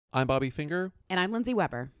I'm Bobby Finger. And I'm Lindsay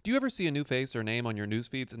Weber. Do you ever see a new face or name on your news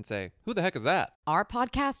feeds and say, who the heck is that? Our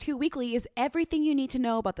podcast, Who Weekly, is everything you need to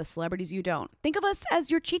know about the celebrities you don't. Think of us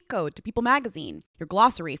as your cheat code to People magazine, your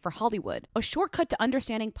glossary for Hollywood, a shortcut to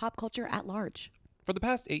understanding pop culture at large. For the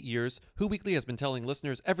past 8 years, Who Weekly has been telling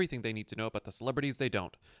listeners everything they need to know about the celebrities they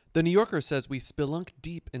don't. The New Yorker says we spelunk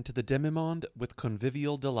deep into the demi-monde with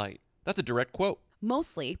convivial delight. That's a direct quote.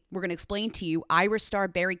 Mostly, we're going to explain to you Irish star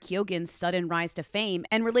Barry Keoghan's sudden rise to fame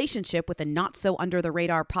and relationship with a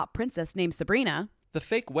not-so-under-the-radar pop princess named Sabrina. The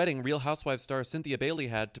fake wedding Real Housewives star Cynthia Bailey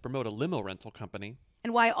had to promote a limo rental company.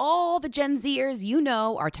 And why all the Gen Zers you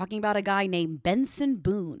know are talking about a guy named Benson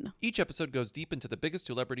Boone. Each episode goes deep into the biggest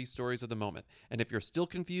celebrity stories of the moment. And if you're still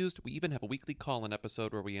confused, we even have a weekly call-in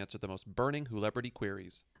episode where we answer the most burning celebrity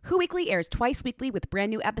queries. Who Weekly airs twice weekly with brand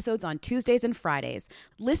new episodes on Tuesdays and Fridays.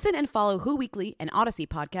 Listen and follow Who Weekly, an Odyssey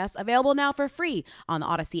podcast, available now for free on the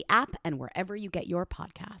Odyssey app and wherever you get your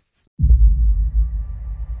podcasts.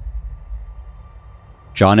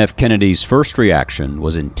 John F. Kennedy's first reaction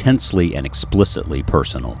was intensely and explicitly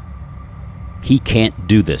personal. "He can't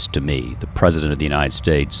do this to me," the President of the United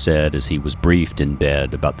States said as he was briefed in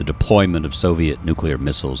bed about the deployment of Soviet nuclear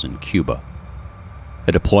missiles in Cuba.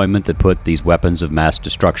 A deployment that put these weapons of mass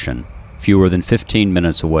destruction fewer than 15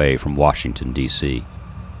 minutes away from Washington, D.C.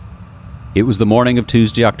 It was the morning of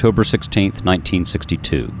Tuesday, October 16,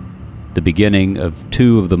 1962, the beginning of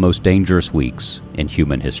two of the most dangerous weeks in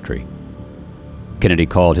human history. Kennedy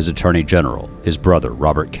called his Attorney General, his brother,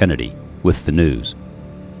 Robert Kennedy, with the news.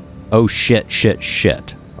 "Oh shit,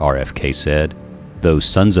 RFK said. "Those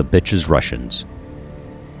sons of bitches Russians."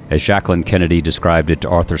 As Jacqueline Kennedy described it to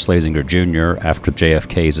Arthur Schlesinger Jr. after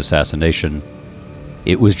JFK's assassination,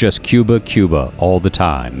 it was just Cuba all the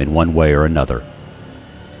time in one way or another.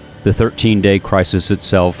 The 13-day crisis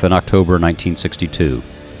itself in October 1962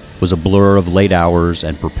 was a blur of late hours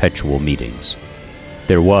and perpetual meetings.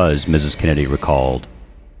 There was, Mrs. Kennedy recalled,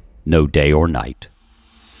 no day or night.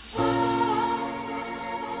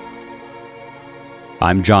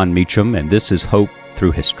 I'm John Meacham, and this is Hope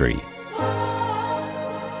Through History.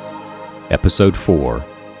 Episode 4,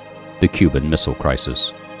 The Cuban Missile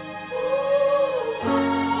Crisis.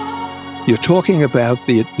 You're talking about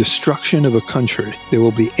the destruction of a country. There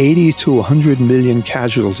will be 80 to 100 million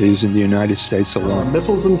casualties in the United States alone.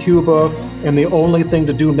 Missiles in Cuba, and the only thing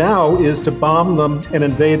to do now is to bomb them and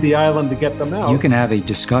invade the island to get them out. You can have a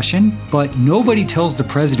discussion, but nobody tells the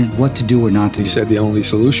president what to do or not to do. He said the only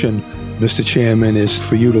solution, Mr. Chairman, is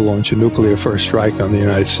for you to launch a nuclear first strike on the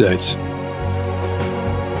United States.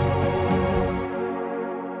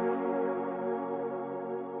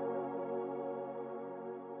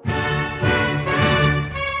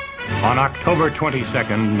 On October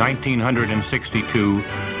 22nd, 1962,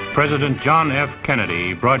 President John F.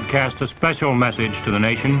 Kennedy broadcast a special message to the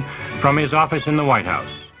nation from his office in the White House.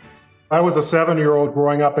 I was a 7-year-old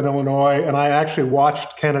growing up in Illinois, and I actually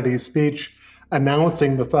watched Kennedy's speech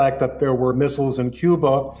announcing the fact that there were missiles in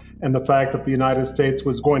Cuba and the fact that the United States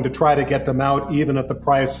was going to try to get them out even at the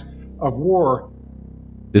price of war.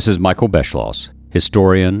 This is Michael Beschloss,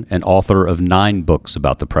 historian and author of 9 books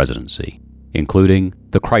about the presidency, including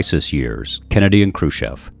The Crisis Years, Kennedy and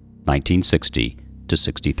Khrushchev, 1960 to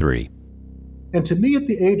 63. And to me, at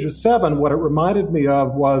the age of 7, what it reminded me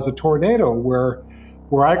of was a tornado where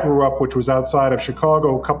I grew up, which was outside of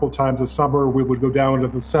Chicago. A couple times a summer, we would go down to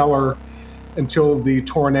the cellar until the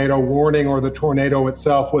tornado warning or the tornado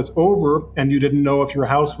itself was over, and you didn't know if your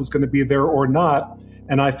house was going to be there or not.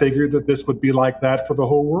 And I figured that this would be like that for the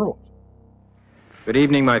whole world. Good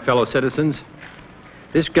evening, my fellow citizens.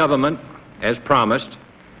 This government, as promised,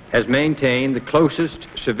 has maintained the closest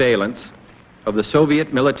surveillance of the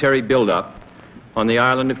Soviet military buildup on the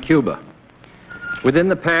island of Cuba. Within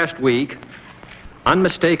the past week,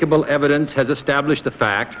 unmistakable evidence has established the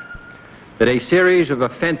fact that a series of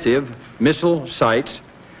offensive missile sites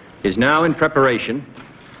is now in preparation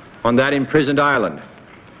on that imprisoned island.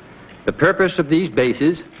 The purpose of these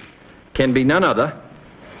bases can be none other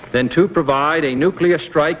than to provide a nuclear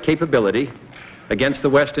strike capability against the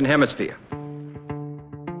Western Hemisphere.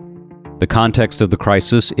 The context of the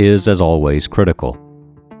crisis is, as always, critical.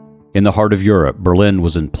 In the heart of Europe, Berlin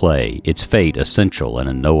was in play, its fate essential and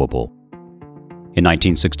unknowable. In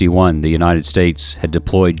 1961, the United States had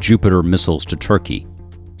deployed Jupiter missiles to Turkey,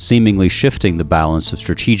 seemingly shifting the balance of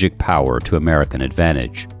strategic power to American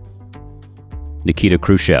advantage. Nikita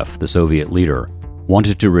Khrushchev, the Soviet leader,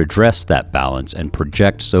 wanted to redress that balance and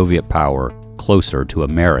project Soviet power closer to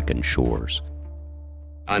American shores.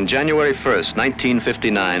 On January 1st,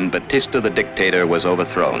 1959, Batista the dictator was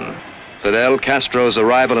overthrown. Fidel Castro's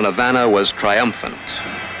arrival in Havana was triumphant.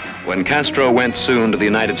 When Castro went soon to the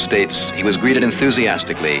United States, he was greeted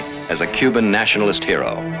enthusiastically as a Cuban nationalist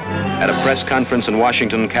hero. At a press conference in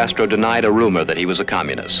Washington, Castro denied a rumor that he was a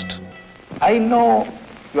communist. I know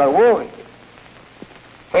you are worried.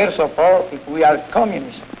 First of all, if we are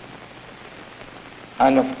communists.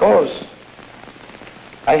 And of course,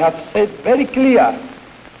 I have said very clear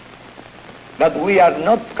that we are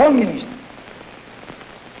not communists.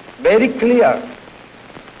 Very clear.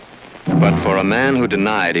 But for a man who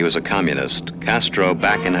denied he was a communist, Castro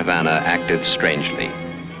back in Havana acted strangely.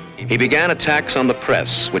 He began attacks on the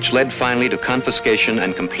press, which led finally to confiscation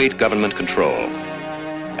and complete government control.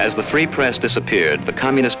 As the free press disappeared, the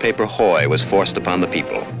communist paper Hoy was forced upon the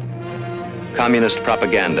people. Communist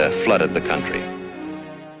propaganda flooded the country.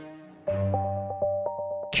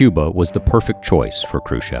 Cuba was the perfect choice for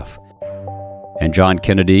Khrushchev. And John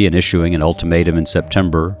Kennedy, in issuing an ultimatum in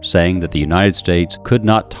September saying that the United States could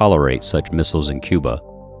not tolerate such missiles in Cuba,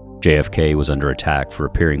 JFK was under attack for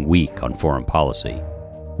appearing weak on foreign policy,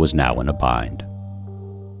 was now in a bind.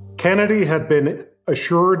 Kennedy had been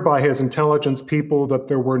assured by his intelligence people that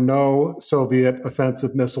there were no Soviet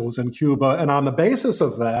offensive missiles in Cuba. And on the basis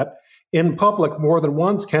of that, in public, more than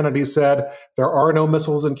once, Kennedy said, there are no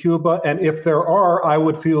missiles in Cuba. And if there are, I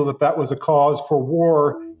would feel that that was a cause for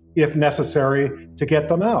war, if necessary, to get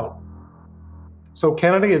them out. So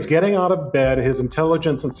Kennedy is getting out of bed. His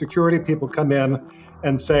intelligence and security people come in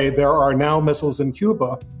and say, there are now missiles in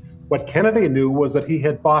Cuba. What Kennedy knew was that he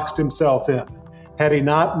had boxed himself in. Had he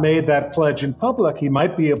not made that pledge in public, he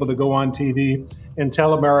might be able to go on TV and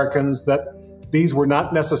tell Americans that these were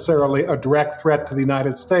not necessarily a direct threat to the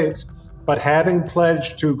United States, but having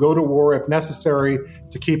pledged to go to war if necessary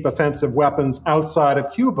to keep offensive weapons outside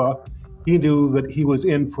of Cuba, he knew that he was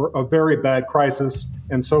in for a very bad crisis,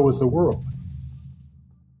 and so was the world.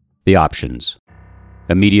 The options: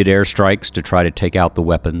 immediate airstrikes to try to take out the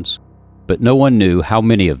weapons, but no one knew how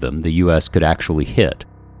many of them the U.S. could actually hit,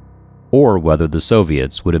 or whether the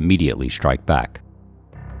Soviets would immediately strike back.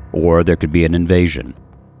 Or there could be an invasion,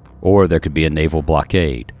 or there could be a naval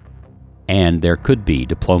blockade, and there could be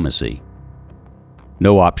diplomacy.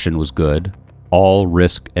 No option was good. All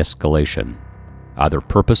risk escalation, either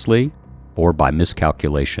purposely or by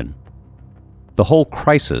miscalculation. The whole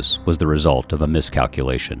crisis was the result of a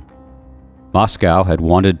miscalculation. Moscow had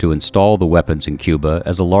wanted to install the weapons in Cuba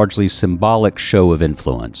as a largely symbolic show of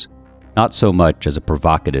influence, not so much as a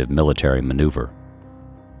provocative military maneuver.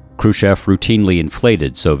 Khrushchev routinely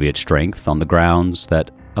inflated Soviet strength on the grounds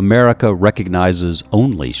that America recognizes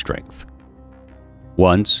only strength.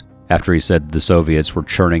 Once, after he said the Soviets were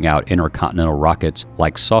churning out intercontinental rockets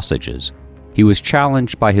like sausages, he was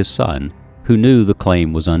challenged by his son, who knew the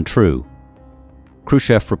claim was untrue.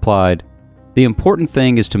 Khrushchev replied, "The important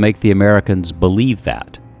thing is to make the Americans believe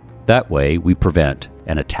that. That way we prevent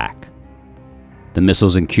an attack." The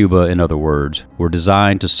missiles in Cuba, in other words, were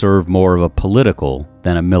designed to serve more of a political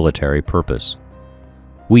than a military purpose.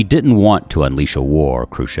 "We didn't want to unleash a war,"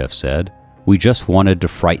 Khrushchev said. "We just wanted to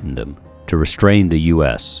frighten them, to restrain the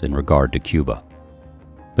U.S. in regard to Cuba."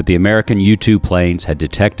 But the American U-2 planes had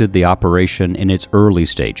detected the operation in its early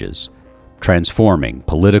stages, transforming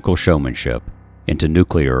political showmanship into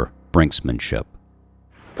nuclear brinksmanship.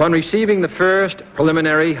 Upon receiving the first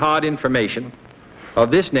preliminary hard information of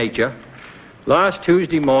this nature, last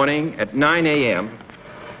Tuesday morning at 9 a.m.,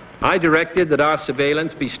 I directed that our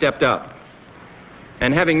surveillance be stepped up.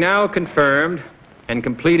 And having now confirmed and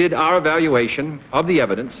completed our evaluation of the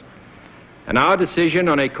evidence and our decision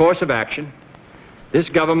on a course of action, this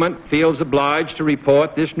government feels obliged to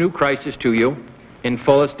report this new crisis to you in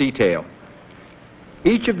fullest detail.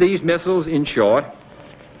 Each of these missiles, in short,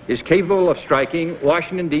 is capable of striking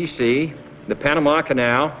Washington, D.C., the Panama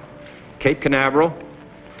Canal, Cape Canaveral,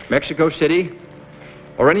 Mexico City,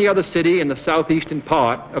 or any other city in the southeastern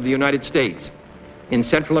part of the United States, in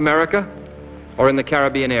Central America, or in the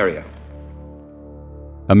Caribbean area.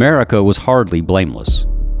 America was hardly blameless.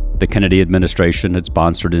 The Kennedy administration had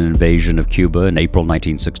sponsored an invasion of Cuba in April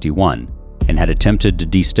 1961 and had attempted to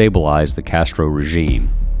destabilize the Castro regime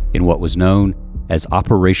in what was known as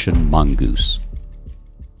Operation Mongoose.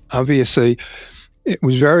 Obviously, it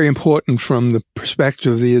was very important from the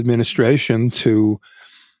perspective of the administration to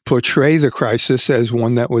portray the crisis as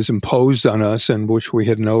one that was imposed on us and which we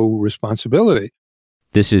had no responsibility.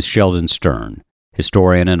 This is Sheldon Stern,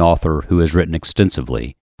 historian and author who has written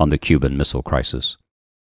extensively on the Cuban Missile Crisis.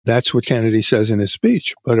 That's what Kennedy says in his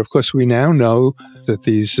speech. But of course, we now know that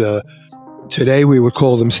these, today we would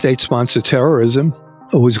call them state-sponsored terrorism,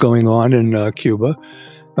 was going on in Cuba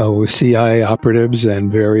with CIA operatives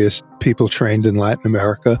and various people trained in Latin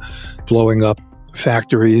America, blowing up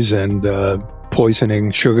factories and poisoning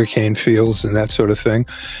sugarcane fields and that sort of thing.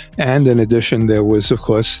 And in addition, there was, of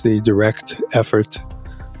course, the direct effort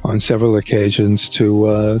on several occasions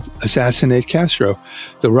to assassinate Castro.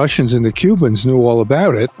 The Russians and the Cubans knew all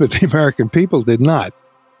about it, but the American people did not.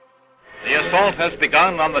 The assault has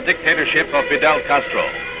begun on the dictatorship of Fidel Castro.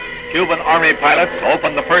 Cuban Army pilots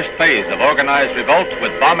opened the first phase of organized revolt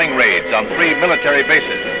with bombing raids on 3 military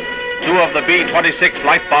bases. 2 of the B-26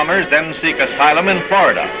 light bombers then seek asylum in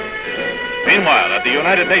Florida. Meanwhile, at the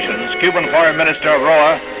United Nations, Cuban Foreign Minister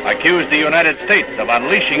Roa accused the United States of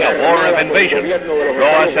unleashing a war of invasion.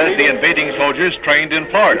 Roa says the invading soldiers trained in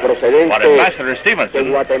Florida, but Ambassador Stevenson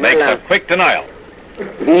makes a quick denial.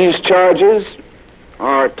 These charges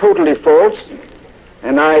are totally false,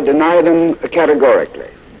 and I deny them categorically.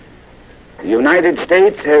 The United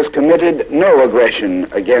States has committed no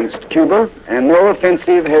aggression against Cuba, and no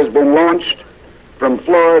offensive has been launched from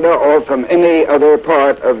Florida or from any other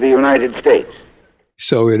part of the United States.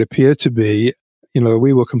 So it appeared to be,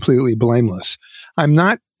 we were completely blameless. I'm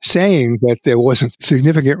not saying that there wasn't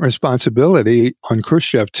significant responsibility on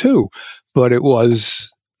Khrushchev too, but it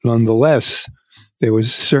was nonetheless, there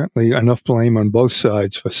was certainly enough blame on both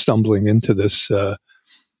sides for stumbling into this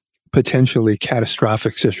potentially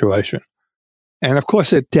catastrophic situation. And of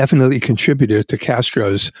course, it definitely contributed to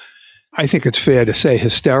Castro's, I think it's fair to say,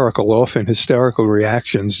 often hysterical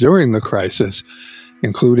reactions during the crisis,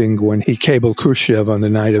 including when he cabled Khrushchev on the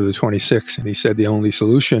night of the 26th, and he said the only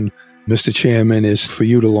solution, Mr. Chairman, is for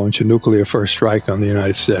you to launch a nuclear first strike on the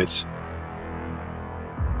United States.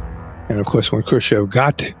 And of course, when Khrushchev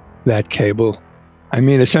got that cable,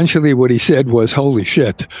 essentially what he said was, holy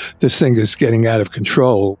shit, this thing is getting out of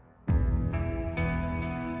control.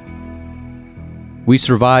 We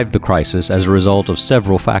survived the crisis as a result of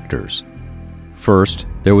several factors. First,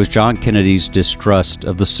 there was John Kennedy's distrust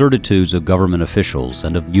of the certitudes of government officials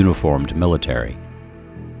and of uniformed military.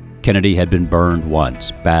 Kennedy had been burned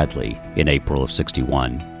once, badly, in April of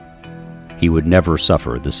 '61. He would never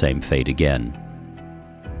suffer the same fate again.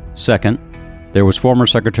 Second, there was former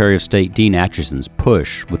Secretary of State Dean Acheson's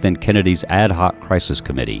push within Kennedy's Ad Hoc Crisis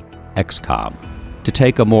Committee, ExComm, to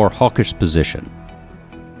take a more hawkish position.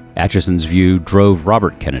 Acheson's view drove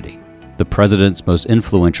Robert Kennedy, the president's most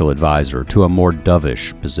influential advisor, to a more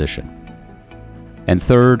dovish position. And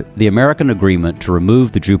third, the American agreement to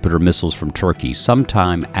remove the Jupiter missiles from Turkey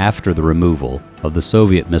sometime after the removal of the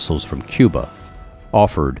Soviet missiles from Cuba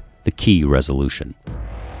offered the key resolution.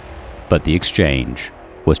 But the exchange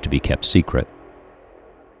was to be kept secret.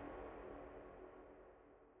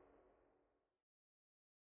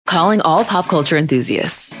 Calling all pop culture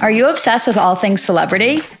enthusiasts. Are you obsessed with all things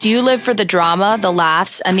celebrity? Do you live for the drama, the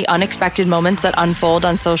laughs, and the unexpected moments that unfold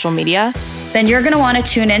on social media? Then you're going to want to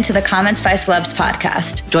tune in to the Comments by Celebs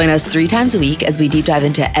podcast. Join us 3 times a week as we deep dive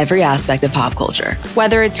into every aspect of pop culture.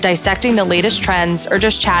 Whether it's dissecting the latest trends or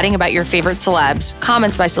just chatting about your favorite celebs,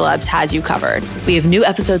 Comments by Celebs has you covered. We have new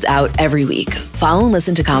episodes out every week. Follow and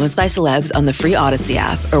listen to Comments by Celebs on the free Odyssey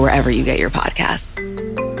app or wherever you get your podcasts.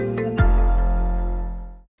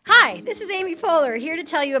 Hi, this is Amy Poehler, here to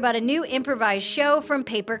tell you about a new improvised show from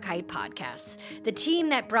Paper Kite Podcasts, the team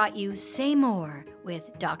that brought you Say More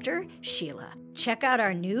with Dr. Sheila. Check out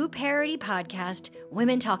our new parody podcast,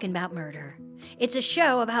 Women Talking About Murder. It's a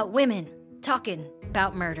show about women talking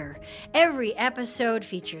about murder. Every episode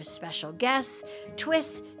features special guests,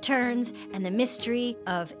 twists, turns, and the mystery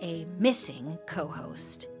of a missing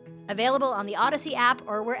co-host. Available on the Odyssey app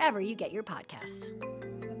or wherever you get your podcasts.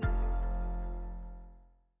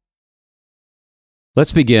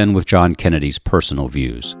 Let's begin with John Kennedy's personal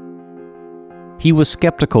views. He was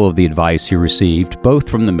skeptical of the advice he received both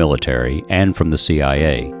from the military and from the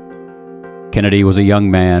CIA. Kennedy was a young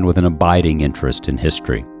man with an abiding interest in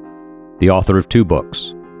history. The author of 2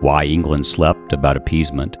 books, Why England Slept, About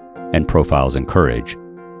Appeasement, and Profiles in Courage,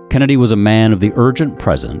 Kennedy was a man of the urgent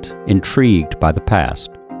present, intrigued by the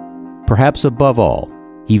past. Perhaps above all,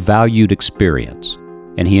 he valued experience,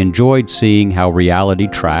 and he enjoyed seeing how reality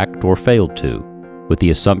tracked or failed to, with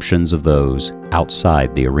the assumptions of those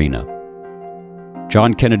outside the arena.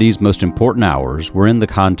 John Kennedy's most important hours were in the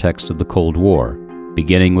context of the Cold War,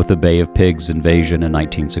 beginning with the Bay of Pigs invasion in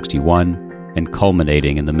 1961 and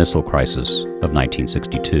culminating in the missile crisis of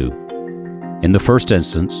 1962. In the first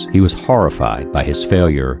instance, he was horrified by his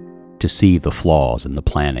failure to see the flaws in the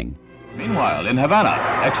planning. Meanwhile, in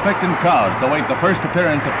Havana, expectant crowds await the first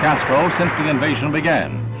appearance of Castro since the invasion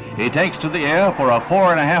began. He takes to the air for a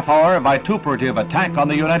 4.5-hour vituperative attack on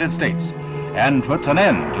the United States and puts an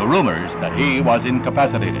end to rumors that he was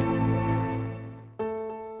incapacitated.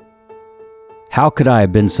 How could I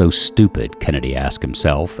have been so stupid, Kennedy asked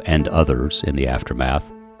himself and others in the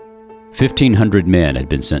aftermath. 1,500 men had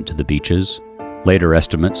been sent to the beaches. Later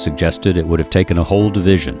estimates suggested it would have taken a whole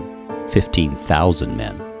division, 15,000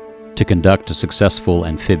 men, to conduct a successful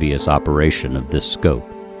amphibious operation of this scope.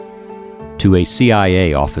 To a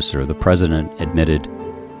CIA officer, the president admitted,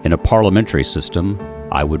 "In a parliamentary system,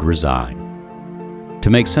 I would resign." To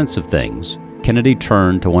make sense of things, Kennedy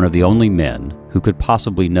turned to one of the only men who could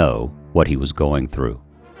possibly know what he was going through.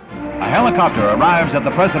 A helicopter arrives at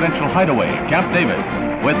the presidential hideaway, Camp David,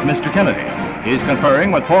 with Mr. Kennedy. He's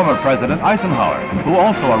conferring with former President Eisenhower, who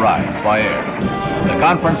also arrives by air. The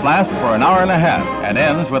conference lasts for an hour and a half and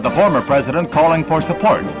ends with the former president calling for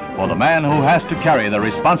support for the man who has to carry the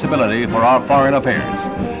responsibility for our foreign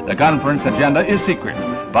affairs. The conference agenda is secret,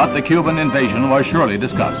 but the Cuban invasion was surely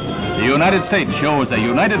discussed. The United States shows a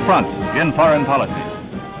united front in foreign policy.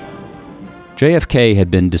 JFK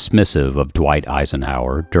had been dismissive of Dwight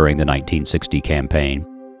Eisenhower during the 1960 campaign,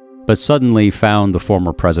 but suddenly found the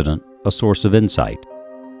former president a source of insight.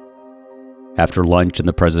 After lunch in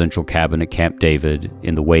the presidential cabin at Camp David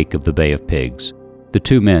in the wake of the Bay of Pigs, the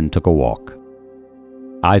two men took a walk.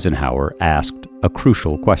 Eisenhower asked a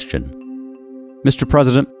crucial question. "Mr.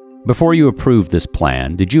 President, before you approved this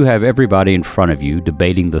plan, did you have everybody in front of you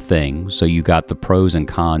debating the thing so you got the pros and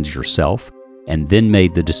cons yourself and then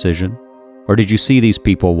made the decision? Or did you see these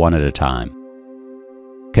people one at a time?"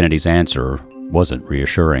 Kennedy's answer wasn't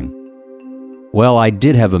reassuring. "Well, I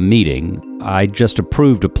did have a meeting. I just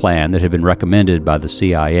approved a plan that had been recommended by the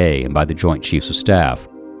CIA and by the Joint Chiefs of Staff.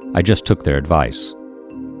 I just took their advice."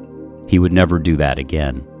 He would never do that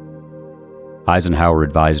again. Eisenhower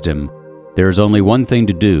advised him, "There is only one thing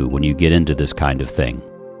to do when you get into this kind of thing.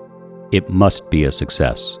 It must be a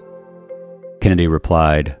success." Kennedy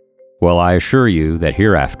replied, "Well, I assure you that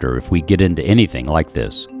hereafter, if we get into anything like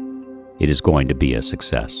this, it is going to be a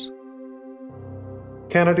success."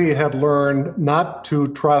 Kennedy had learned not to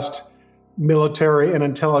trust military and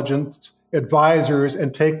intelligence advisors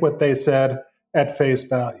and take what they said at face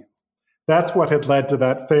value. That's what had led to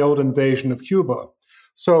that failed invasion of Cuba.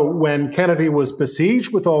 So when Kennedy was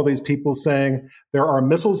besieged with all these people saying there are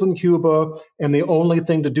missiles in Cuba and the only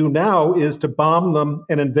thing to do now is to bomb them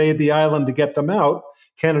and invade the island to get them out,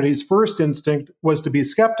 Kennedy's first instinct was to be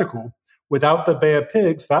skeptical. Without the Bay of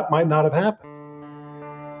Pigs, that might not have happened.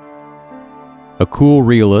 A cool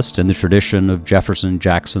realist in the tradition of Jefferson,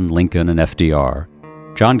 Jackson, Lincoln, and FDR,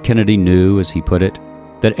 John Kennedy knew, as he put it,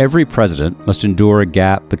 that every president must endure a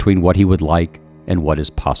gap between what he would like and what is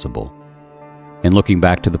possible. In looking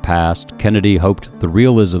back to the past, Kennedy hoped the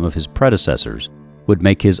realism of his predecessors would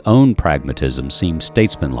make his own pragmatism seem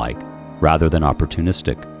statesmanlike rather than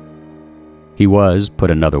opportunistic. He was, put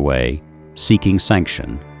another way, seeking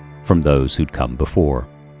sanction from those who'd come before.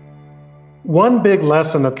 One big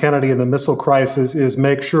lesson of Kennedy in the missile crisis is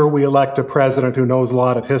make sure we elect a president who knows a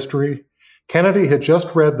lot of history. Kennedy had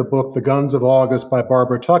just read the book The Guns of August by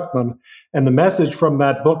Barbara Tuchman, and the message from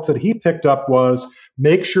that book that he picked up was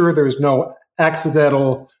make sure there's no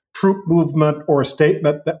accidental troop movement or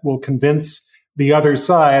statement that will convince the other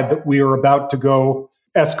side that we are about to go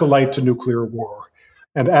escalate to nuclear war.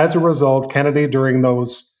 And as a result, Kennedy, during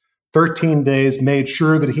those 13 days, made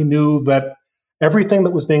sure that he knew that everything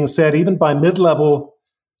that was being said, even by mid-level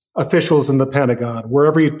officials in the Pentagon, where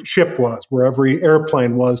every ship was, where every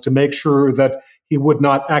airplane was, to make sure that he would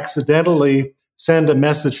not accidentally send a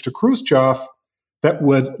message to Khrushchev that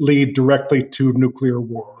would lead directly to nuclear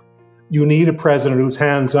war. You need a president who's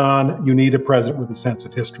hands-on. You need a president with a sense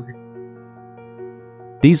of history.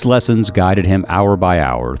 These lessons guided him hour by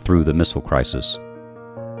hour through the missile crisis.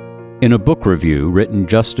 In a book review written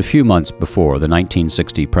just a few months before the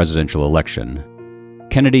 1960 presidential election,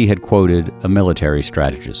 Kennedy had quoted a military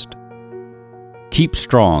strategist. "Keep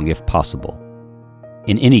strong if possible.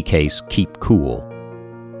 In any case, keep cool.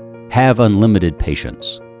 Have unlimited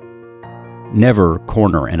patience. Never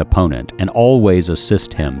corner an opponent and always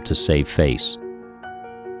assist him to save face.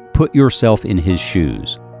 Put yourself in his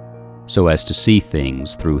shoes so as to see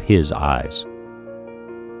things through his eyes.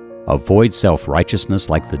 Avoid self-righteousness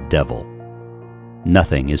like the devil.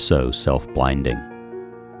 Nothing is so self-blinding."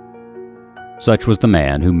 Such was the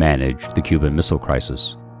man who managed the Cuban Missile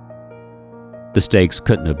Crisis. The stakes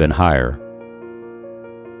couldn't have been higher.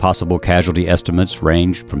 Possible casualty estimates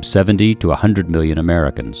ranged from 70 to 100 million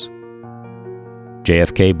Americans.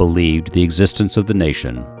 JFK believed the existence of the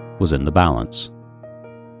nation was in the balance.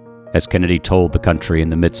 As Kennedy told the country in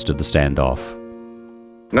the midst of the standoff,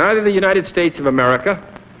 "Neither the United States of America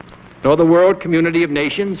nor the world community of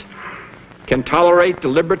nations can tolerate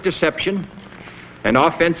deliberate deception and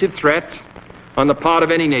offensive threats on the part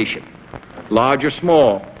of any nation, large or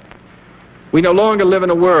small. We no longer live in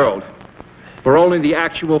a world for only the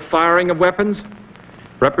actual firing of weapons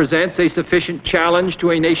represents a sufficient challenge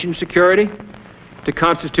to a nation's security to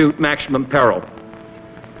constitute maximum peril.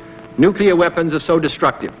 Nuclear weapons are so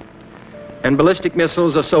destructive and ballistic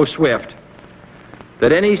missiles are so swift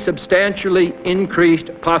that any substantially increased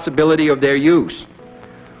possibility of their use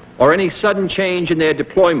or any sudden change in their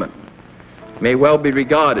deployment may well be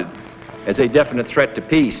regarded as a definite threat to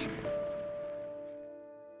peace.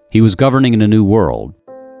 He was governing in a new world,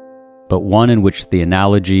 but one in which the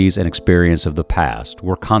analogies and experience of the past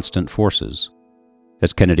were constant forces.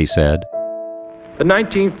 As Kennedy said, "The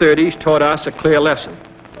 1930s taught us a clear lesson.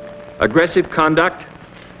 Aggressive conduct,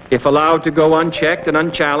 if allowed to go unchecked and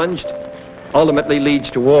unchallenged, ultimately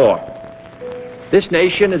leads to war. This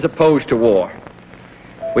nation is opposed to war.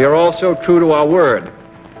 We are also true to our word.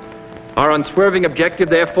 Our unswerving objective,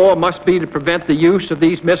 therefore, must be to prevent the use of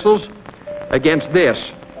these missiles against this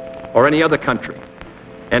or any other country,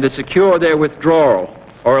 and to secure their withdrawal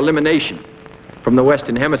or elimination from the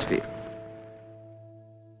Western Hemisphere."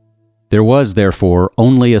 There was, therefore,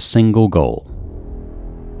 only a single goal: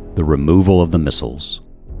 the removal of the missiles.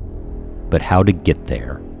 But how to get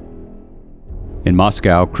there? In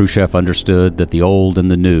Moscow, Khrushchev understood that the old and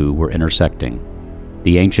the new were intersecting.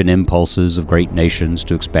 The ancient impulses of great nations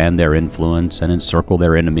to expand their influence and encircle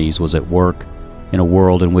their enemies was at work in a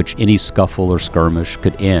world in which any scuffle or skirmish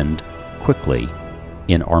could end quickly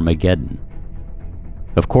in Armageddon.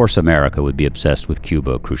 Of course America would be obsessed with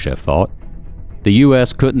Cuba, Khrushchev thought. The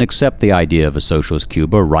U.S. couldn't accept the idea of a socialist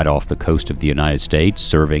Cuba right off the coast of the United States,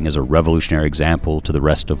 serving as a revolutionary example to the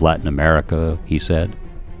rest of Latin America, he said.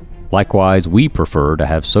 Likewise, we prefer to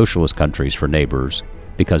have socialist countries for neighbors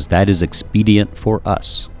because that is expedient for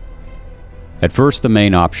us. At first, the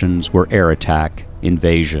main options were air attack,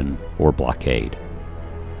 invasion, or blockade.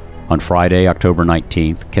 On Friday, October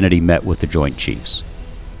 19th, Kennedy met with the Joint Chiefs.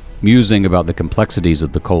 Musing about the complexities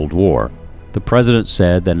of the Cold War, the president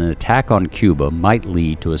said that an attack on Cuba might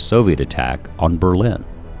lead to a Soviet attack on Berlin,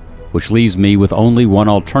 which leaves me with only one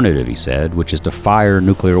alternative, he said, which is to fire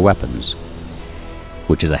nuclear weapons,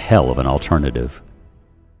 which is a hell of an alternative.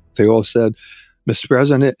 They all said, "Mr.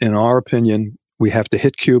 President, in our opinion, we have to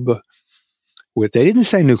hit Cuba with," they didn't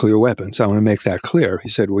say nuclear weapons, I want to make that clear. He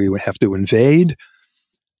said we would have to invade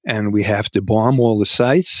and we have to bomb all the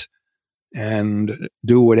sites and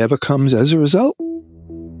do whatever comes as a result,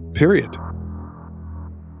 period.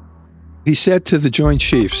 He said to the Joint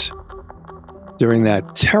Chiefs during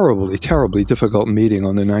that terribly, terribly difficult meeting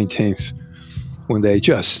on the 19th, when they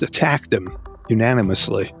just attacked him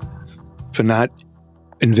unanimously for not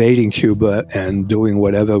invading Cuba and doing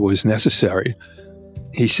whatever was necessary.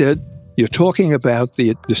 He said, "You're talking about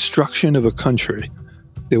the destruction of a country.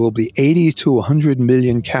 There will be 80 to 100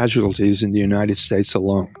 million casualties in the United States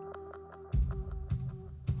alone."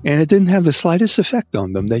 And it didn't have the slightest effect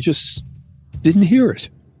on them. They just didn't hear it.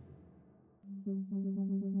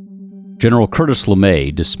 General Curtis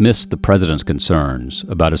LeMay dismissed the president's concerns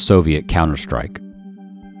about a Soviet counterstrike.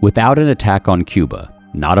 Without an attack on Cuba,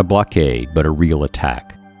 not a blockade, but a real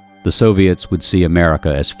attack, the Soviets would see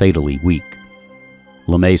America as fatally weak.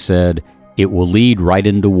 LeMay said, "It will lead right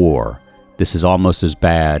into war. This is almost as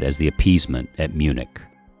bad as the appeasement at Munich."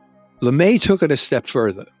 LeMay took it a step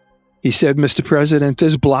further. He said, "Mr. President,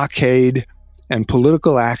 this blockade and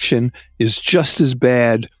political action is just as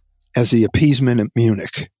bad as the appeasement at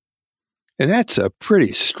Munich." And that's a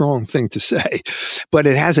pretty strong thing to say, but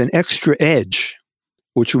it has an extra edge,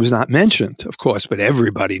 which was not mentioned, of course, but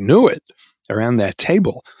everybody knew it around that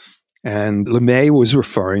table. And LeMay was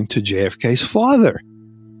referring to JFK's father,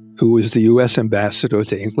 who was the U.S. ambassador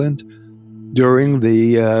to England during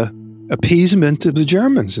the appeasement of the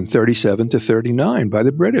Germans in 37 to 39 by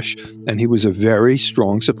the British. And he was a very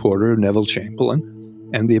strong supporter of Neville Chamberlain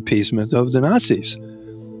and the appeasement of the Nazis.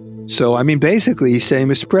 So, I mean, basically he's saying,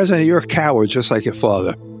 "Mr. President, you're a coward just like your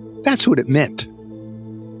father." That's what it meant.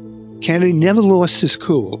 Kennedy never lost his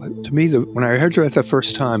cool. To me, when I heard it the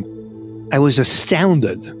first time, I was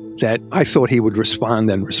astounded that I thought he would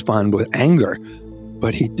respond with anger,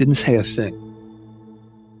 but he didn't say a thing.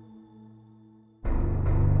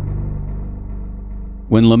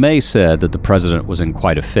 When LeMay said that the president was in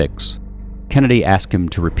quite a fix, Kennedy asked him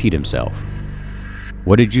to repeat himself.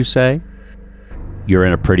 "What did you say?" "You're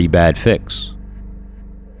in a pretty bad fix."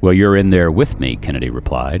 "Well, you're in there with me," Kennedy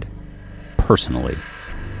replied, "personally."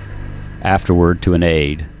 Afterward, to an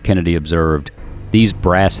aide, Kennedy observed, "These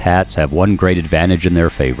brass hats have one great advantage in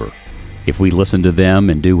their favor. If we listen to them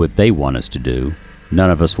and do what they want us to do,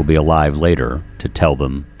 none of us will be alive later to tell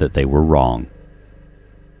them that they were wrong."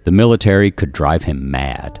 The military could drive him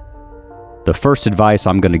mad. "The first advice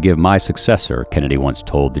I'm going to give my successor," Kennedy once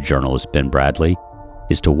told the journalist Ben Bradley,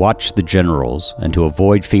 "is to watch the generals and to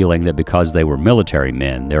avoid feeling that because they were military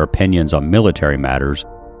men, their opinions on military matters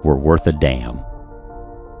were worth a damn."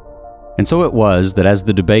 And so it was that as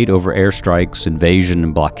the debate over airstrikes, invasion,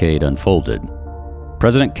 and blockade unfolded,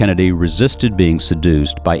 President Kennedy resisted being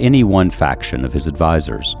seduced by any one faction of his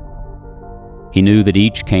advisors. He knew that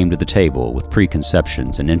each came to the table with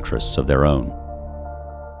preconceptions and interests of their own.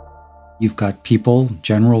 You've got people,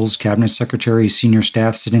 generals, cabinet secretaries, senior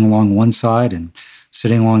staff sitting along one side and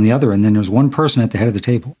sitting along the other, and then there's one person at the head of the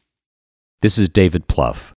table. This is David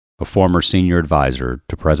Plouffe, a former senior advisor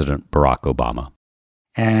to President Barack Obama.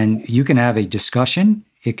 And you can have a discussion.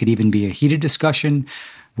 It could even be a heated discussion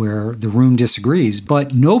where the room disagrees,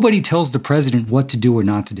 but nobody tells the president what to do or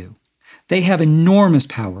not to do. They have enormous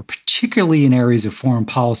power, particularly in areas of foreign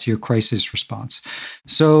policy or crisis response.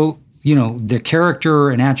 So, their character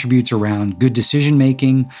and attributes around good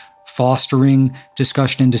decision-making, fostering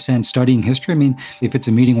discussion and dissent, studying history. I mean, if it's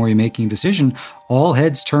a meeting where you're making a decision, all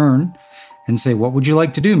heads turn and say, "What would you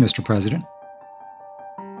like to do, Mr. President?"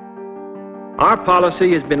 Our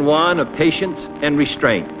policy has been one of patience and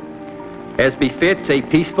restraint, as befits a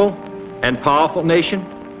peaceful and powerful nation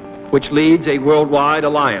which leads a worldwide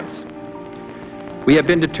alliance. We have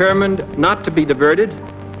been determined not to be diverted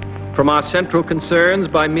from our central concerns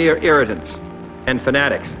by mere irritants and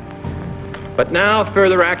fanatics. But now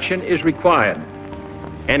further action is required,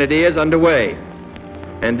 and it is underway,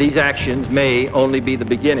 and these actions may only be the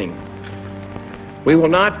beginning. We will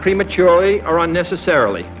not prematurely or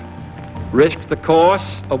unnecessarily risk the course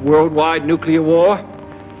of worldwide nuclear war,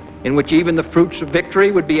 in which even the fruits of victory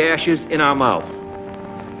would be ashes in our mouth.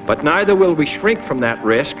 But neither will we shrink from that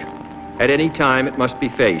risk at any time it must be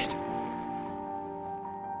faced.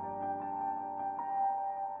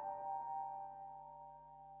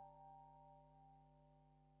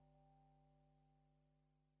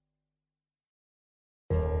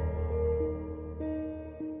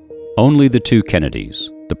 Only the two Kennedys,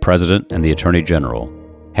 the President and the Attorney General,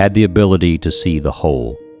 had the ability to see the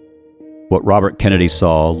whole. What Robert Kennedy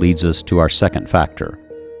saw leads us to our second factor: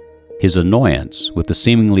 his annoyance with the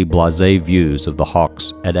seemingly blasé views of the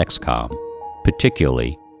hawks at ExComm,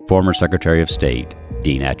 particularly former Secretary of State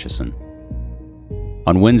Dean Acheson.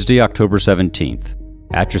 On Wednesday, October 17th,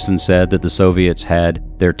 Acheson said that the Soviets had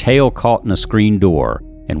their tail caught in a screen door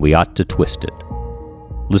and we ought to twist it.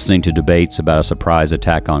 Listening to debates about a surprise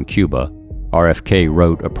attack on Cuba, RFK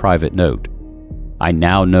wrote a private note: "I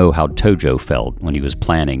now know how Tojo felt when he was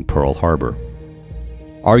planning Pearl Harbor."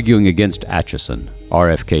 Arguing against Acheson,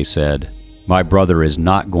 RFK said, "My brother is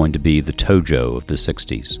not going to be the Tojo of the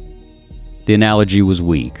 60s. The analogy was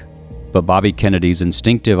weak, but Bobby Kennedy's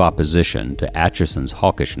instinctive opposition to Acheson's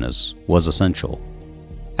hawkishness was essential.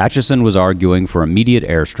 Acheson was arguing for immediate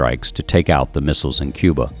airstrikes to take out the missiles in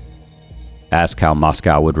Cuba. Asked how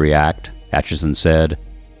Moscow would react, Acheson said,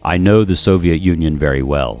 "I know the Soviet Union very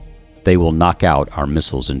well. They will knock out our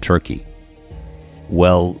missiles in Turkey."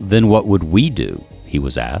 "Well, then what would we do?" he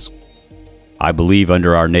was asked. "I believe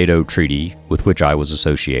under our NATO treaty, with which I was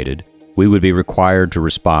associated, we would be required to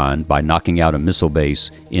respond by knocking out a missile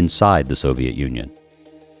base inside the Soviet Union."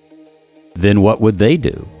 "Then what would they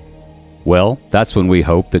do?" "Well, that's when we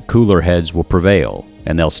hope that cooler heads will prevail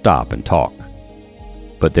and they'll stop and talk."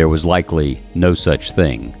 But there was likely no such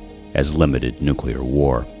thing as limited nuclear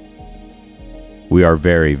war. "We are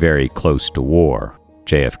very, very close to war,"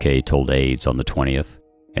 JFK told aides on the 20th,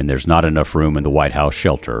 "and there's not enough room in the White House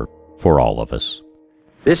shelter for all of us."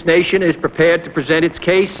 This nation is prepared to present its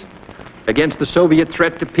case against the Soviet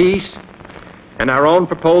threat to peace and our own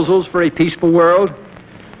proposals for a peaceful world.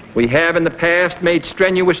 We have in the past made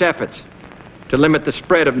strenuous efforts to limit the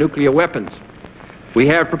spread of nuclear weapons. We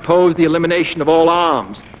have proposed the elimination of all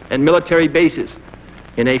arms and military bases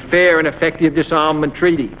in a fair and effective disarmament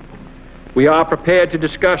treaty. We are prepared to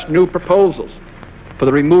discuss new proposals for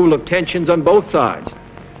the removal of tensions on both sides,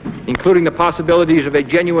 including the possibilities of a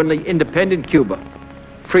genuinely independent Cuba,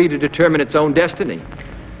 free to determine its own destiny.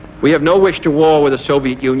 We have no wish to war with the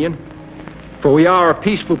Soviet Union, for we are a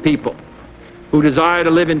peaceful people who desire to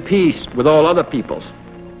live in peace with all other peoples.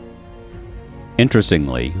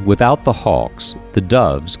 Interestingly, without the Hawks, the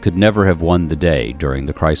Doves could never have won the day during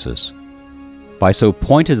the crisis. By so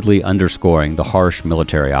pointedly underscoring the harsh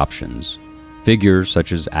military options, figures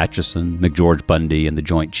such as Acheson, McGeorge Bundy, and the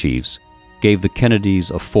Joint Chiefs gave the Kennedys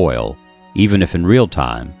a foil, even if in real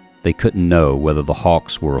time they couldn't know whether the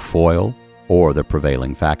Hawks were a foil or the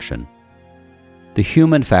prevailing faction. The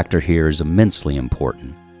human factor here is immensely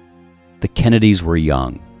important. The Kennedys were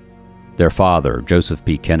young. Their father, Joseph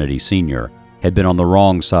P. Kennedy Sr., had been on the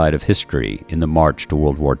wrong side of history in the march to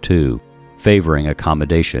World War II, favoring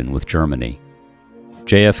accommodation with Germany.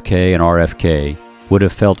 JFK and RFK would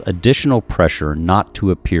have felt additional pressure not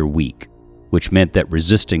to appear weak, which meant that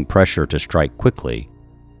resisting pressure to strike quickly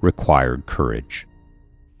required courage.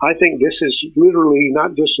 I think this is literally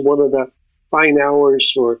not just one of the fine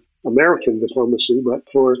hours for American diplomacy, but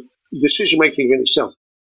for decision-making in itself.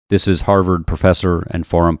 This is Harvard professor and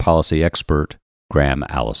foreign policy expert Graham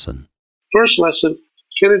Allison. First lesson,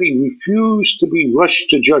 Kennedy refused to be rushed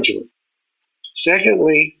to judgment.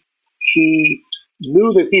 Secondly, he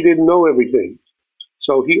knew that he didn't know everything.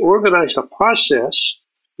 So he organized a process,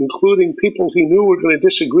 including people he knew were going to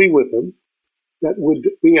disagree with him, that would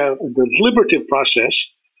be a deliberative process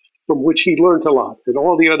from which he learned a lot, and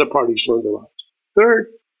all the other parties learned a lot. Third,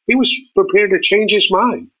 he was prepared to change his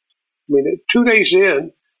mind. I mean, 2 days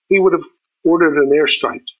in, he would have ordered an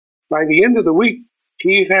airstrike. By the end of the week,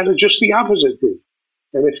 he had just the opposite view.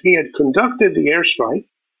 And if he had conducted the airstrike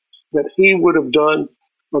that he would have done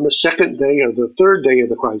on the second day or the third day of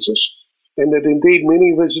the crisis, and that indeed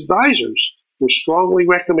many of his advisors were strongly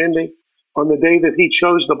recommending on the day that he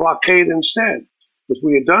chose the blockade instead. If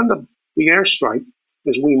we had done the airstrike,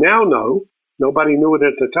 as we now know, nobody knew it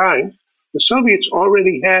at the time, the Soviets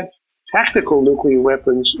already had tactical nuclear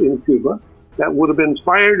weapons in Cuba that would have been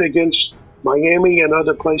fired against Miami and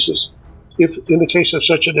other places if in the case of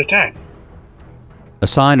such an attack. A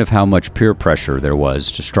sign of how much peer pressure there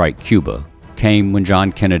was to strike Cuba came when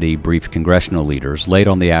John Kennedy briefed congressional leaders late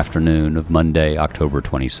on the afternoon of Monday, October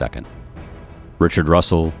 22nd. Richard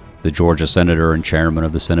Russell, the Georgia senator and chairman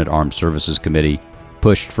of the Senate Armed Services Committee,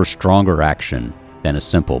 pushed for stronger action than a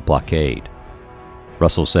simple blockade.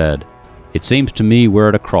 Russell said, "It seems to me we're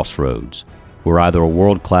at a crossroads. We're either a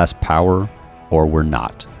world-class power or we're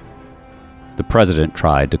not." The president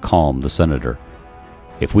tried to calm the senator.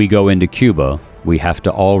 "If we go into Cuba, we have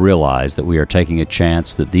to all realize that we are taking a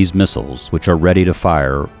chance that these missiles, which are ready to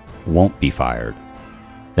fire, won't be fired.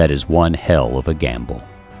 That is one hell of a gamble."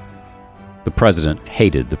 The president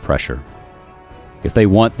hated the pressure. "If they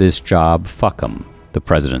want this job, fuck 'em," the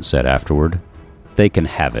president said afterward. "They can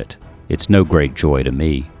have it. It's no great joy to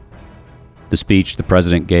me." The speech the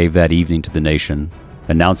president gave that evening to the nation,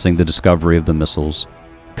 announcing the discovery of the missiles,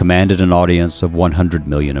 commanded an audience of 100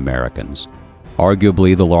 million Americans,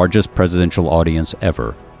 arguably the largest presidential audience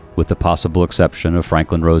ever, with the possible exception of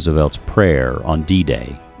Franklin Roosevelt's prayer on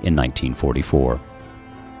D-Day in 1944.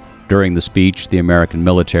 During the speech, the American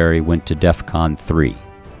military went to DEFCON 3,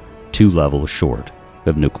 2 levels short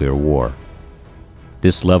of nuclear war.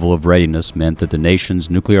 This level of readiness meant that the nation's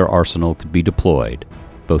nuclear arsenal could be deployed,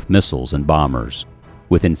 both missiles and bombers,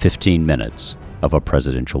 within 15 minutes of a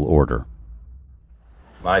presidential order.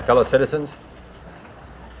 My fellow citizens,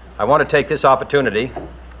 I want to take this opportunity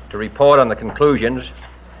to report on the conclusions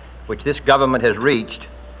which this government has reached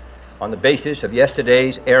on the basis of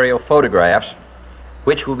yesterday's aerial photographs,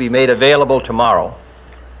 which will be made available tomorrow,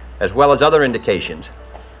 as well as other indications,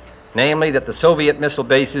 namely that the Soviet missile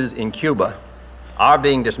bases in Cuba are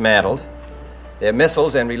being dismantled, their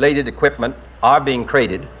missiles and related equipment are being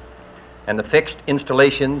crated, and the fixed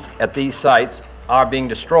installations at these sites are being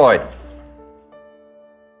destroyed.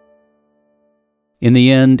 In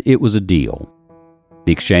the end, it was a deal.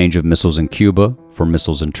 The exchange of missiles in Cuba for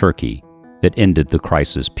missiles in Turkey that ended the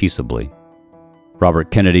crisis peaceably.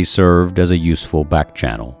 Robert Kennedy served as a useful back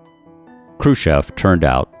channel. Khrushchev turned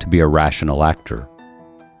out to be a rational actor.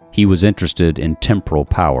 He was interested in temporal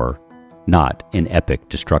power, not in epic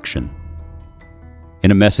destruction.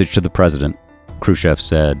 In a message to the president, Khrushchev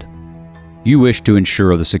said, "You wish to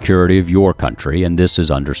ensure the security of your country, and this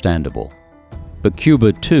is understandable. But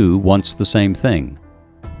Cuba, too, wants the same thing.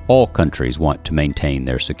 All countries want to maintain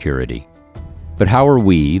their security. But how are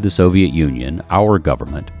we, the Soviet Union, our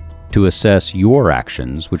government, to assess your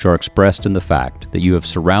actions which are expressed in the fact that you have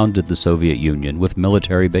surrounded the Soviet Union with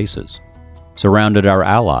military bases, surrounded our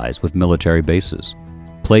allies with military bases,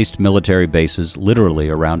 placed military bases literally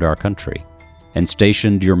around our country, and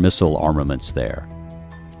stationed your missile armaments there?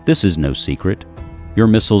 This is no secret. Your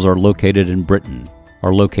missiles are located in Britain,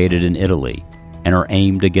 are located in Italy, and are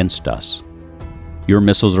aimed against us. Your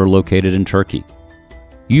missiles are located in Turkey.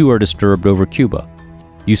 You are disturbed over Cuba.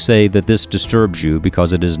 You say that this disturbs you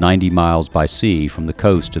because it is 90 miles by sea from the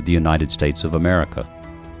coast of the United States of America.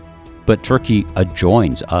 But Turkey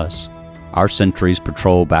adjoins us. Our sentries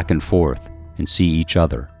patrol back and forth and see each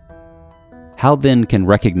other. How then can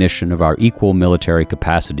recognition of our equal military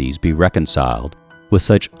capacities be reconciled with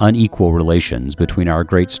such unequal relations between our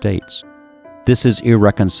great states? This is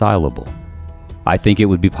irreconcilable. I think it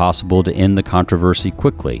would be possible to end the controversy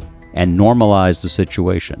quickly and normalize the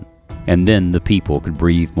situation, and then the people could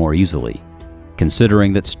breathe more easily,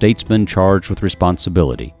 considering that statesmen charged with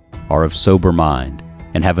responsibility are of sober mind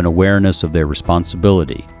and have an awareness of their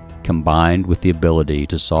responsibility combined with the ability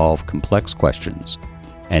to solve complex questions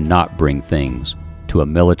and not bring things to a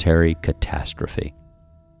military catastrophe.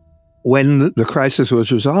 When the crisis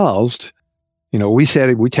was resolved, we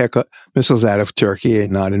said we take missiles out of Turkey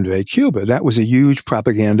and not invade Cuba. That was a huge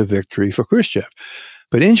propaganda victory for Khrushchev.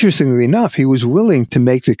 But interestingly enough, he was willing to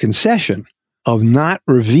make the concession of not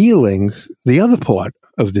revealing the other part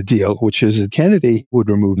of the deal, which is that Kennedy would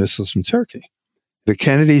remove missiles from Turkey. The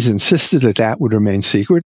Kennedys insisted that that would remain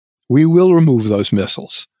secret. We will remove those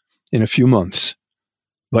missiles in a few months,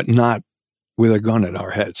 but not with a gun at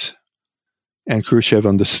our heads. And Khrushchev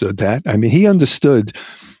understood that. I mean, he understood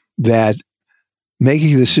that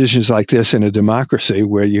making decisions like this in a democracy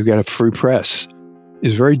where you get a free press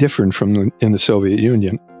is very different from in the Soviet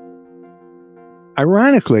Union.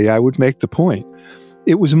 Ironically, I would make the point,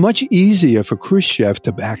 it was much easier for Khrushchev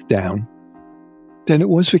to back down than it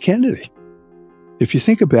was for Kennedy. If you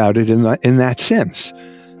think about it in that sense,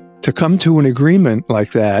 to come to an agreement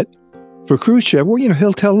like that, for Khrushchev,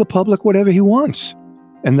 he'll tell the public whatever he wants.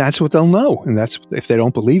 And that's what they'll know. And that's, if they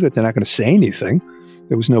don't believe it, they're not going to say anything.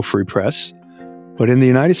 There was no free press. But in the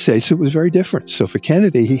United States, it was very different. So for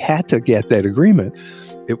Kennedy, he had to get that agreement.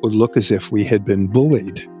 It would look as if we had been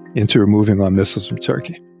bullied into removing our missiles from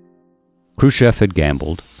Turkey. Khrushchev had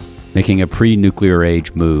gambled, making a pre-nuclear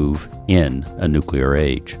age move in a nuclear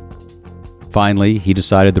age. Finally, he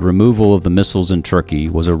decided the removal of the missiles in Turkey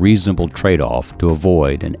was a reasonable trade-off to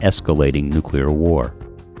avoid an escalating nuclear war.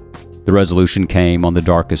 The resolution came on the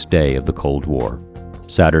darkest day of the Cold War,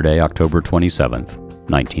 Saturday, October 27,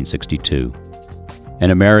 1962. An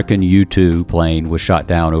American U-2 plane was shot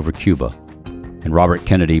down over Cuba, and Robert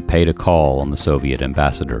Kennedy paid a call on the Soviet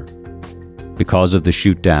ambassador. Because of the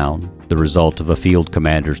shoot-down, the result of a field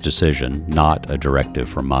commander's decision, not a directive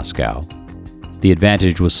from Moscow, the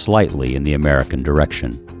advantage was slightly in the American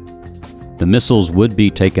direction. The missiles would be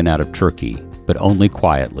taken out of Turkey, but only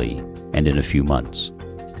quietly and in a few months.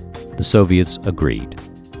 The Soviets agreed.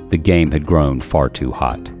 The game had grown far too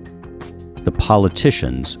hot. The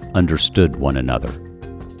politicians understood one another.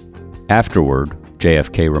 Afterward,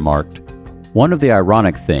 JFK remarked, "One of the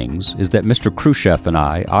ironic things is that Mr. Khrushchev and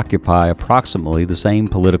I occupy approximately the same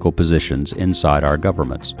political positions inside our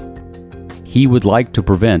governments. He would like to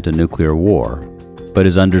prevent a nuclear war, but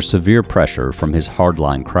is under severe pressure from his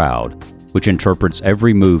hardline crowd, which interprets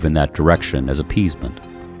every move in that direction as appeasement.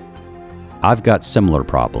 I've got similar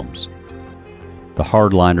problems. The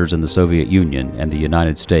hardliners in the Soviet Union and the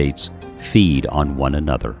United States feed on one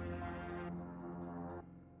another."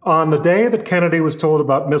 On the day that Kennedy was told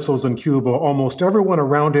about missiles in Cuba, almost everyone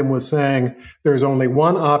around him was saying, there's only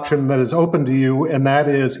one option that is open to you, and that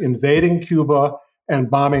is invading Cuba and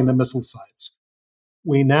bombing the missile sites.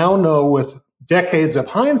 We now know with decades of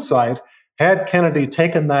hindsight, had Kennedy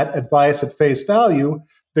taken that advice at face value,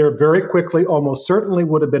 there very quickly, almost certainly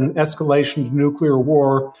would have been an escalation to nuclear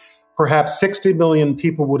war. Perhaps 60 million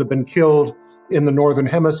people would have been killed in the Northern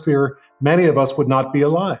Hemisphere. Many of us would not be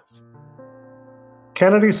alive.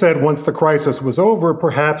 Kennedy said once the crisis was over,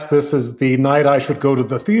 perhaps this is the night I should go to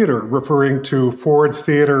the theater, referring to Ford's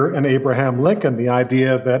Theater and Abraham Lincoln, the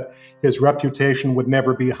idea that his reputation would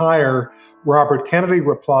never be higher. Robert Kennedy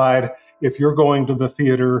replied, if you're going to the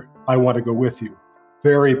theater, I want to go with you.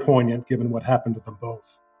 Very poignant given what happened to them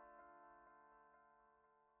both.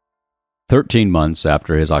 13 months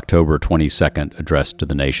after his October 22nd address to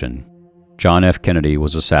the nation, John F. Kennedy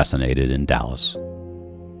was assassinated in Dallas.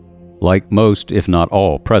 Like most, if not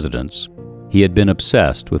all, presidents, he had been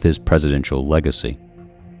obsessed with his presidential legacy.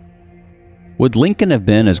 Would Lincoln have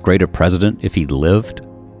been as great a president if he'd lived?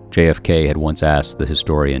 JFK had once asked the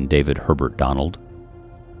historian David Herbert Donald.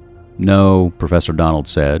 No, Professor Donald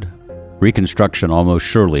said. Reconstruction almost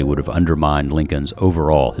surely would have undermined Lincoln's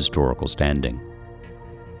overall historical standing.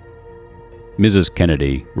 Mrs.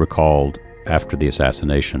 Kennedy recalled after the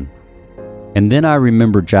assassination, "And then I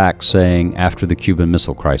remember Jack saying after the Cuban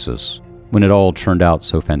Missile Crisis, when it all turned out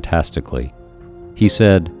so fantastically, he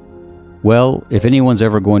said, 'Well, if anyone's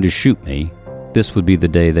ever going to shoot me, this would be the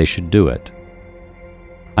day they should do it.'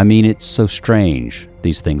 I mean, it's so strange,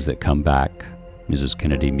 these things that come back," Mrs.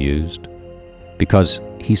 Kennedy mused, "because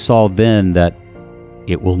he saw then that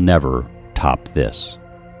it will never top this."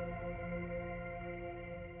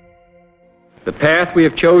 The path we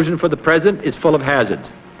have chosen for the present is full of hazards,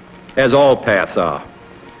 as all paths are.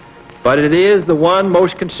 But it is the one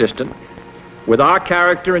most consistent with our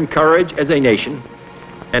character and courage as a nation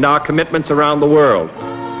and our commitments around the world.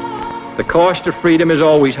 The cost of freedom is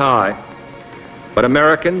always high, but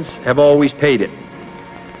Americans have always paid it.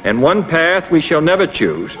 And one path we shall never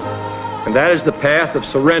choose, and that is the path of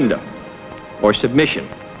surrender or submission.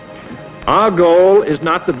 Our goal is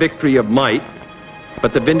not the victory of might,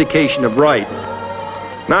 but the vindication of right.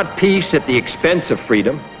 Not peace at the expense of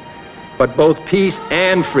freedom, but both peace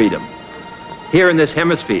and freedom here in this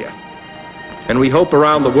hemisphere. And we hope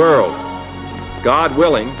around the world, God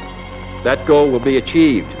willing, that goal will be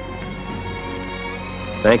achieved.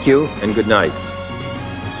 Thank you and good night.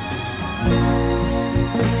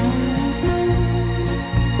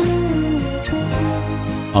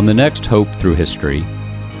 On the next Hope Through History,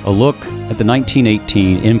 a look at the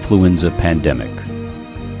 1918 influenza pandemic,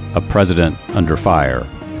 a president under fire,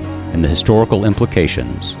 and the historical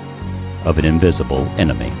implications of an invisible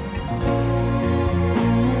enemy.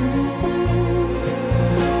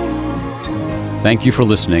 Thank you for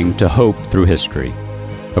listening to Hope Through History,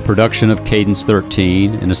 a production of Cadence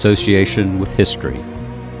 13 in association with History.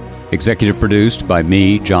 Executive produced by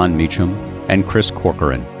me, John Meacham, and Chris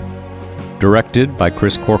Corcoran. Directed by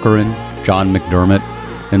Chris Corcoran, John McDermott,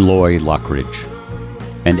 and Loy Lockridge.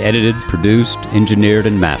 And edited, produced, engineered,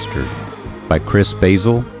 and mastered by Chris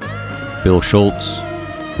Basil, Bill Schultz,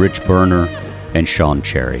 Rich Berner, and Sean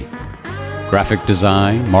Cherry. Graphic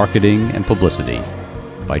design, marketing, and publicity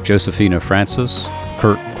by Josephina Francis,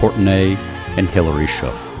 Kurt Courtenay, and Hilary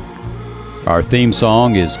Schuff. Our theme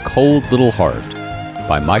song is Cold Little Heart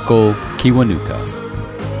by Michael Kiwanuka.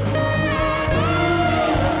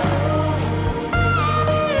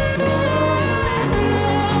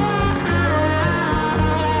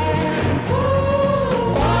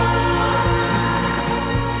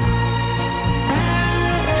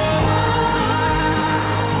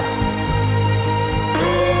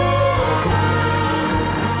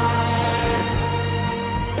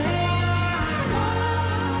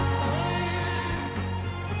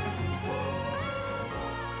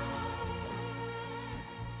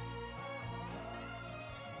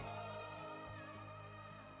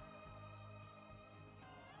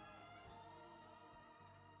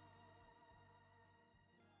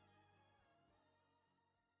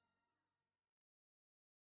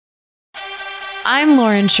 I'm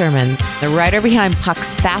Lauren Sherman, the writer behind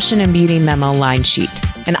Puck's Fashion and Beauty Memo line sheet,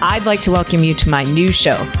 and I'd like to welcome you to my new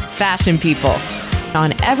show, Fashion People.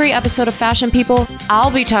 On every episode of Fashion People,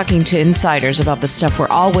 I'll be talking to insiders about the stuff we're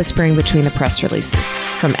all whispering between the press releases,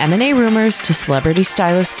 from M&A rumors to celebrity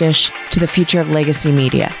stylist dish to the future of legacy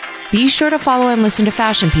media. Be sure to follow and listen to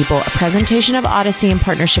Fashion People, a presentation of Odyssey in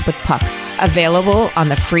partnership with Puck, available on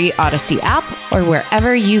the free Odyssey app or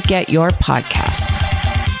wherever you get your podcasts.